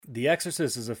The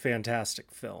Exorcist is a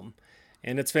fantastic film.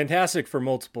 And it's fantastic for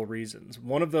multiple reasons.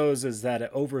 One of those is that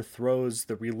it overthrows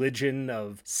the religion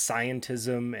of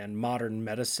scientism and modern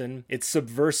medicine. It's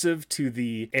subversive to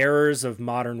the errors of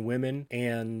modern women,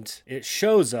 and it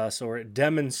shows us, or it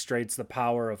demonstrates, the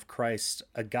power of Christ's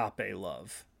agape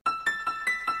love.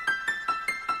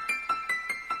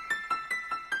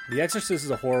 The Exorcist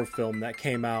is a horror film that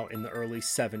came out in the early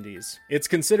 70s. It's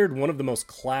considered one of the most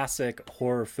classic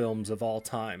horror films of all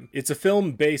time. It's a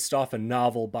film based off a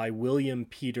novel by William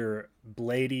Peter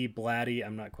Blatty,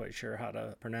 I'm not quite sure how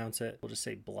to pronounce it. We'll just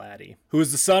say Blatty, who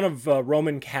is the son of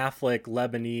Roman Catholic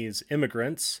Lebanese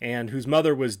immigrants and whose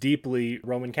mother was deeply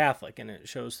Roman Catholic, and it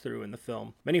shows through in the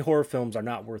film. Many horror films are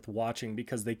not worth watching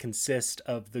because they consist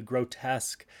of the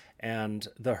grotesque and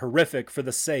the horrific for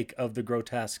the sake of the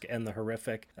grotesque and the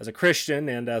horrific. As a Christian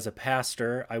and as a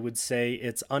pastor, I would say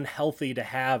it's unhealthy to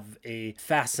have a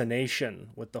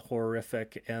fascination with the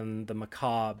horrific and the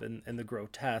macabre and the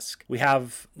grotesque. We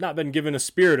have not been given a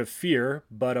spirit of fear,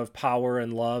 but of power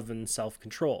and love and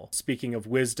self-control. Speaking of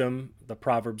wisdom, the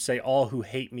Proverbs say, "All who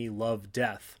hate me love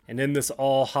death." And in this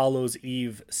All Hallows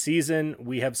Eve season,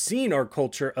 we have seen our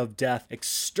culture of death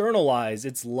externalize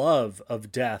its love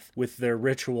of death with their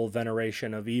ritual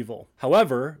veneration of evil.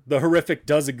 However, the horrific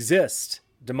does exist.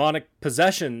 Demonic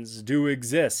possessions do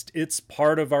exist. It's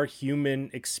part of our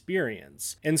human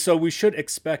experience. And so we should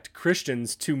expect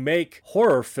Christians to make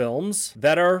horror films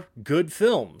that are good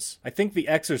films. I think The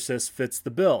Exorcist fits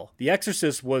the bill. The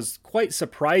Exorcist was quite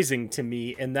surprising to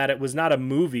me in that it was not a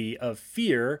movie of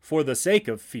fear for the sake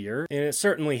of fear, and it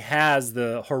certainly has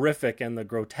the horrific and the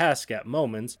grotesque at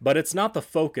moments, but it's not the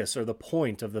focus or the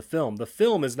point of the film. The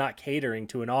film is not catering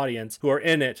to an audience who are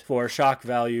in it for shock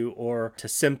value or to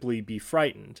simply be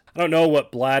frightened. I don't know what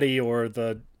Blatty or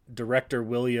the director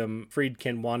William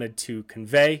Friedkin wanted to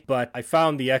convey, but I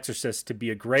found The Exorcist to be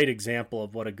a great example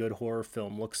of what a good horror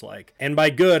film looks like. And by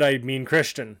good, I mean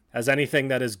Christian, as anything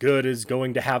that is good is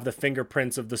going to have the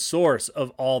fingerprints of the source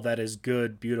of all that is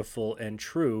good, beautiful, and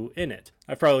true in it.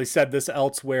 I've probably said this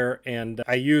elsewhere, and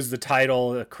I use the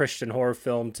title, a Christian horror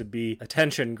film, to be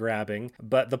attention-grabbing,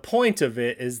 but the point of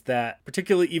it is that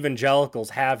particularly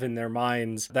evangelicals have in their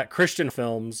minds that Christian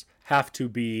films have to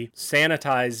be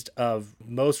sanitized of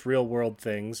most real-world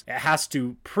things. It has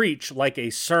to preach like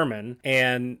a sermon,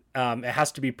 and it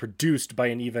has to be produced by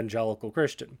an evangelical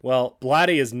Christian. Well,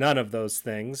 Blatty is none of those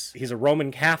things. He's a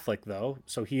Roman Catholic, though,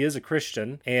 so he is a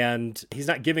Christian, and he's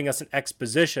not giving us an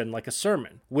exposition like a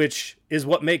sermon, which is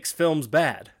what makes films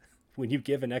bad. When you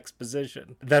give an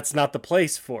exposition, that's not the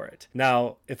place for it.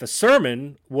 Now, if a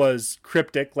sermon was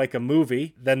cryptic like a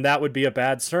movie, then that would be a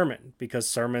bad sermon, because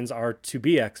sermons are to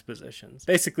be expositions.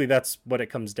 Basically, that's what it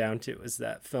comes down to, is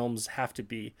that films have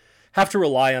to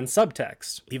rely on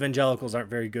subtext. Evangelicals aren't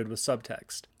very good with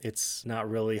subtext. It's not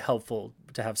really helpful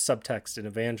to have subtext in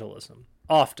evangelism.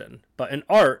 Often, but in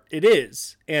art it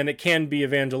is, and it can be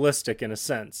evangelistic in a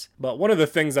sense. But one of the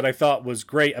things that I thought was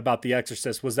great about The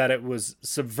Exorcist was that it was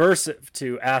subversive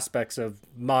to aspects of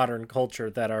modern culture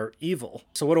that are evil.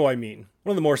 So what do I mean?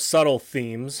 One of the more subtle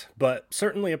themes, but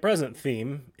certainly a present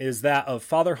theme, is that of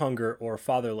father hunger or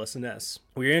fatherlessness.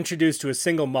 We are introduced to a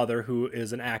single mother who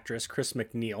is an actress, Chris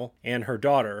MacNeil, and her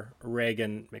daughter,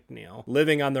 Regan MacNeil,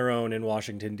 living on their own in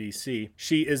Washington, D.C.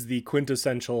 She is the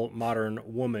quintessential modern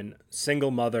woman,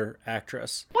 single mother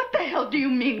actress. What the hell do you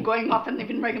mean going off and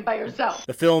leaving Regan by herself?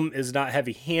 The film is not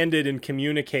heavy-handed in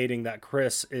communicating that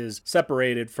Chris is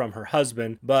separated from her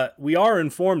husband, but we are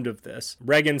informed of this.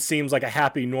 Regan seems like a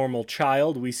happy, normal child.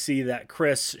 We see that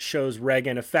Chris shows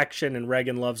Regan affection and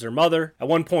Regan loves her mother. At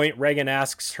one point, Regan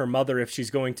asks her mother if she's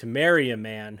going to marry a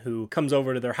man who comes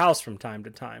over to their house from time to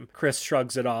time. Chris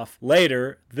shrugs it off.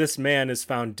 Later, this man is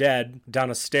found dead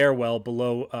down a stairwell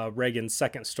below Regan's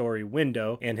second-story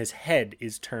window, and his head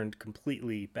is turned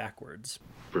completely backwards.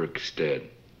 Burke's dead.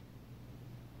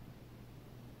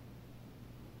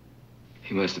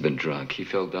 He must have been drunk. He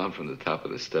fell down from the top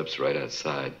of the steps right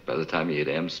outside. By the time he hit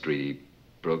M Street, he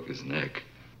broke his neck.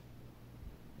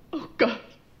 Oh, God.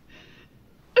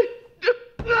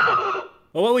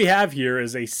 Well, what we have here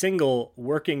is a single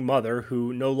working mother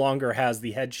who no longer has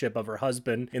the headship of her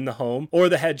husband in the home or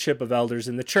the headship of elders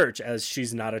in the church, as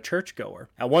she's not a churchgoer.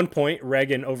 At one point,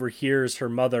 Regan overhears her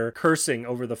mother cursing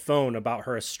over the phone about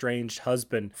her estranged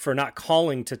husband for not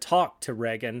calling to talk to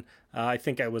Regan. I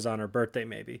think it was on her birthday,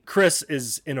 maybe. Chris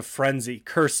is in a frenzy,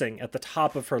 cursing at the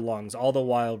top of her lungs, all the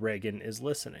while Regan is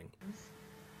listening.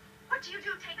 What do you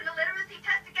do, taking a literacy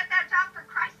test to get that job, for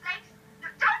Christ's sakes?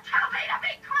 Don't tell me to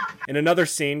be calm! In another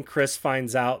scene, Chris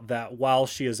finds out that while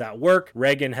she is at work,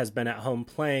 Regan has been at home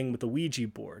playing with a Ouija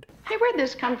board. Hey, where'd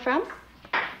this come from?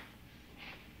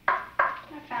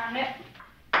 Found it.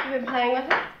 You been playing with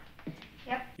it?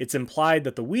 Yep. It's implied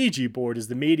that the Ouija board is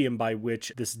the medium by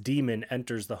which this demon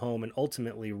enters the home and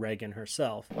ultimately Regan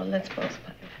herself. Well, let's both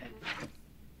play with it.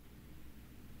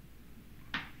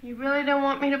 You really don't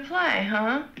want me to play,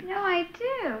 huh? No, I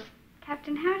do.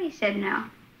 Captain Howdy said no.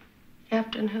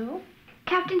 Captain who?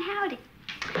 Captain Howdy.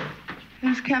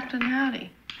 Who's Captain Howdy?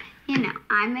 You know,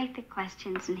 I make the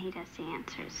questions and he does the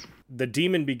answers. The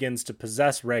demon begins to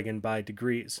possess Regan by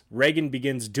degrees. Regan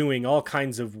begins doing all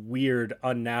kinds of weird,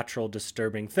 unnatural,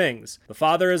 disturbing things. The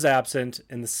father is absent,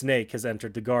 and the snake has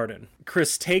entered the garden.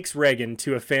 Chris takes Regan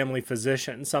to a family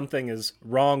physician. Something is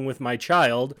wrong with my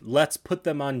child. Let's put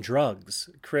them on drugs.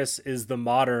 Chris is the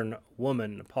modern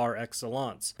woman par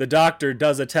excellence. The doctor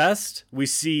does a test. We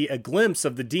see a glimpse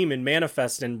of the demon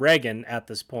manifest in Regan at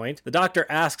this point. The doctor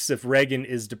asks if Regan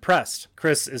is depressed.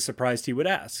 Chris is surprised he would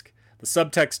ask. The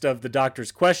subtext of the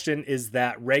doctor's question is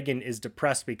that Regan is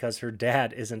depressed because her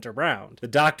dad isn't around. The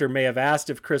doctor may have asked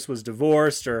if Chris was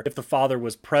divorced or if the father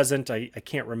was present, I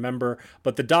can't remember,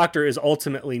 but the doctor is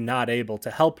ultimately not able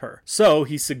to help her. So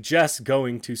he suggests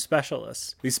going to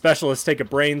specialists. These specialists take a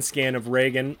brain scan of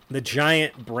Regan. The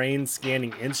giant brain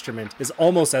scanning instrument is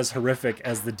almost as horrific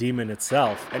as the demon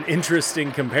itself. An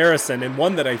interesting comparison, and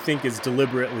one that I think is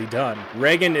deliberately done.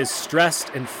 Regan is stressed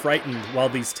and frightened while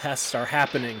these tests are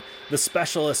happening. The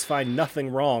specialists find nothing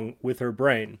wrong with her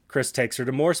brain. Chris takes her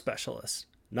to more specialists.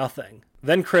 Nothing.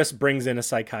 Then Chris brings in a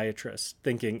psychiatrist,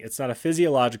 thinking it's not a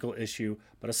physiological issue,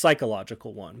 but a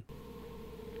psychological one.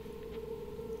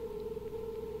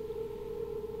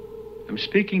 I'm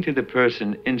speaking to the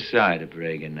person inside of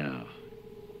Regan now.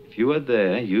 If you are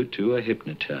there, you too are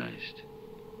hypnotized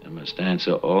and must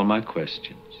answer all my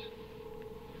questions.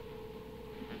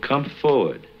 Come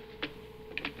forward.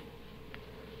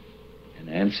 And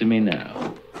answer me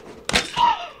now.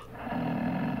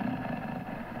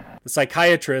 The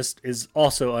psychiatrist is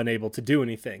also unable to do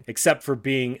anything, except for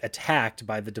being attacked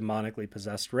by the demonically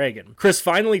possessed Regan. Chris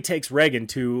finally takes Regan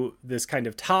to this kind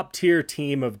of top-tier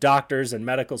team of doctors and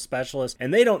medical specialists,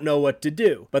 and they don't know what to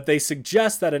do, but they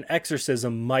suggest that an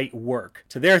exorcism might work.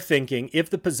 To their thinking, if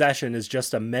the possession is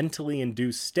just a mentally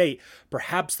induced state,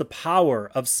 perhaps the power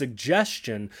of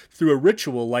suggestion through a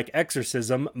ritual like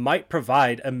exorcism might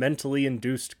provide a mentally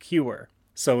induced cure.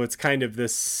 So it's kind of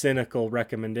this cynical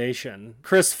recommendation.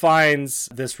 Chris finds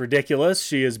this ridiculous.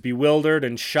 She is bewildered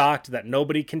and shocked that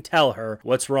nobody can tell her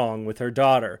what's wrong with her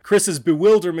daughter. Chris's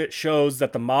bewilderment shows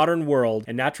that the modern world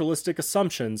and naturalistic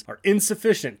assumptions are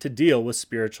insufficient to deal with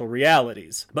spiritual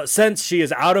realities. But since she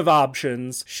is out of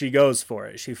options, she goes for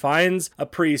it. She finds a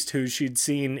priest who she'd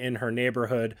seen in her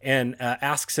neighborhood and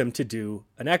asks him to do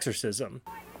an exorcism.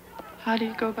 How do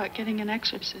you go about getting an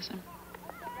exorcism?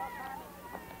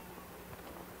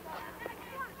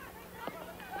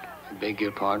 Beg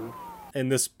your pardon? And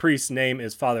this priest's name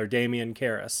is Father Damien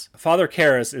Karras. Father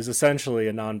Karras is essentially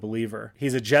a non-believer.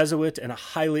 He's a Jesuit and a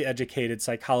highly educated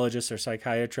psychologist or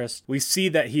psychiatrist. We see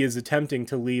that he is attempting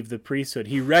to leave the priesthood.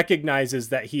 He recognizes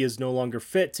that he is no longer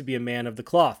fit to be a man of the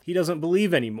cloth. He doesn't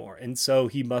believe anymore, and so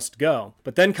he must go.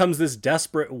 But then comes this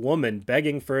desperate woman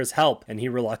begging for his help, and he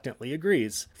reluctantly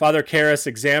agrees. Father Karras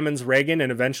examines Regan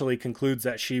and eventually concludes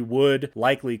that she would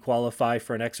likely qualify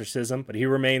for an exorcism, but he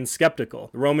remains skeptical.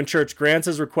 The Roman Church grants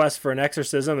his request for an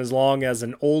exorcism as long as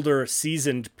an older,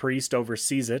 seasoned priest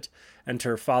oversees it.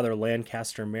 Enter Father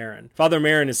Lancaster Marin. Father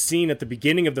Marin is seen at the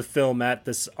beginning of the film at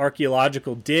this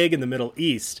archaeological dig in the Middle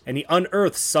East, and he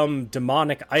unearths some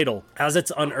demonic idol. As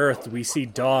it's unearthed, we see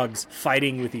dogs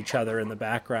fighting with each other in the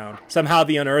background. Somehow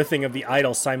the unearthing of the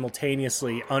idol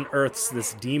simultaneously unearths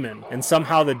this demon, and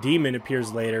somehow the demon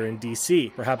appears later in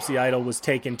DC. Perhaps the idol was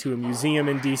taken to a museum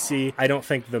in DC. I don't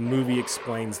think the movie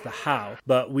explains the how,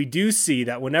 but we do see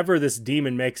that whenever this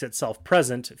demon makes itself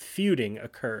present, feuding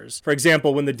occurs. For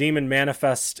example, when the demon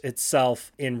manifests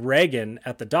itself in Regan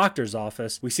at the doctor's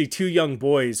office, we see two young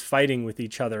boys fighting with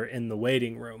each other in the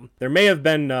waiting room. There may have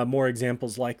been more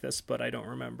examples like this, but I don't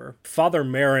remember. Father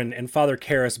Marin and Father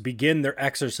Karras begin their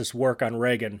exorcist work on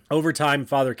Regan. Over time,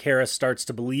 Father Karras starts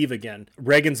to believe again.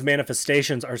 Regan's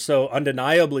manifestations are so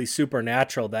undeniably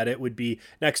supernatural that it would be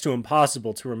next to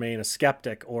impossible to remain a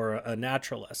skeptic or a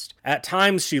naturalist. At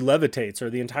times, she levitates, or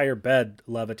the entire bed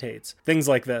levitates. Things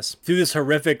like this. Through this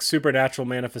horrific supernatural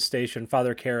manifestation,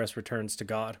 Father Karras returns to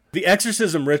God. The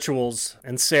exorcism rituals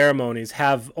and ceremonies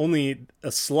have only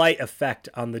a slight effect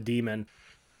on the demon.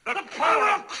 The power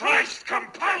of Christ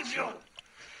compels you!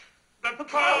 The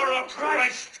power of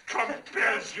Christ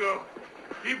compels you!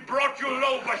 He brought you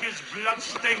low by his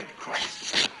blood-stained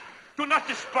cross. Do not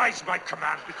despise my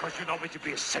command because you know me to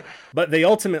be a sinner. But they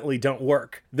ultimately don't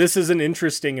work. This is an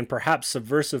interesting and perhaps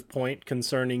subversive point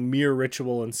concerning mere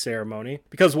ritual and ceremony,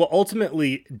 because what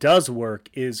ultimately does work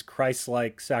is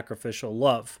Christ-like sacrificial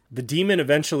love. The demon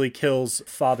eventually kills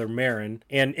Father Merrin,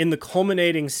 and in the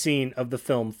culminating scene of the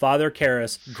film, Father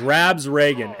Karras grabs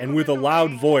Regan and with a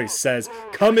loud voice says,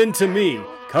 "Come into me!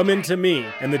 Come into me,"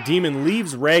 and the demon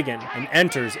leaves Regan and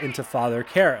enters into Father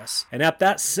Karras. And at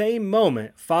that same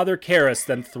moment, Father Karras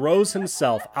then throws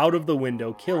himself out of the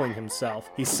window, killing himself.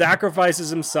 He sacrifices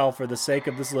himself for the sake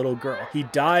of this little girl. He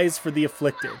dies for the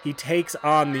afflicted. He takes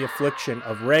on the affliction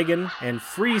of Regan and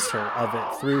frees her of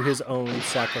it through his own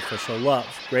sacrificial love.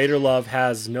 Greater love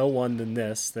has no one than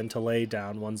this, than to lay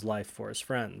down one's life for his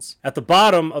friends. At the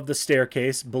bottom of the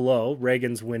staircase below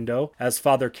Regan's window, as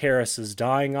Father Karras is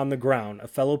dying on the ground,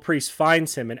 a fellow priest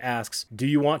finds him and asks, "Do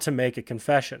you want to make a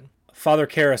confession?" Father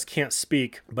Karras can't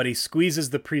speak, but he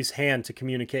squeezes the priest's hand to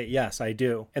communicate, "Yes, I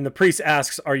do." And the priest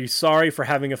asks, "Are you sorry for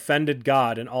having offended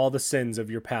God and all the sins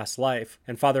of your past life?"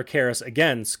 And Father Karras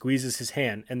again squeezes his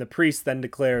hand, and the priest then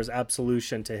declares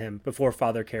absolution to him before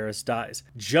Father Karras dies.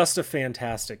 Just a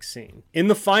fantastic scene. In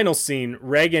the final scene,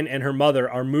 Regan and her mother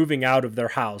are moving out of their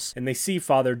house, and they see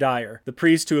Father Dyer, the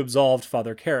priest who absolved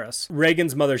Father Karras.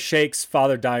 Regan's mother shakes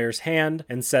Father Dyer's hand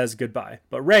and says goodbye.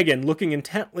 But Regan, looking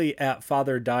intently at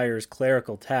Father Dyer's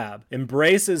clerical tab,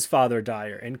 embraces Father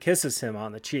Dyer and kisses him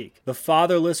on the cheek. The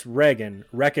fatherless Regan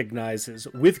recognizes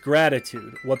with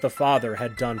gratitude what the father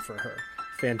had done for her.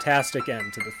 Fantastic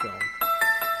end to the film.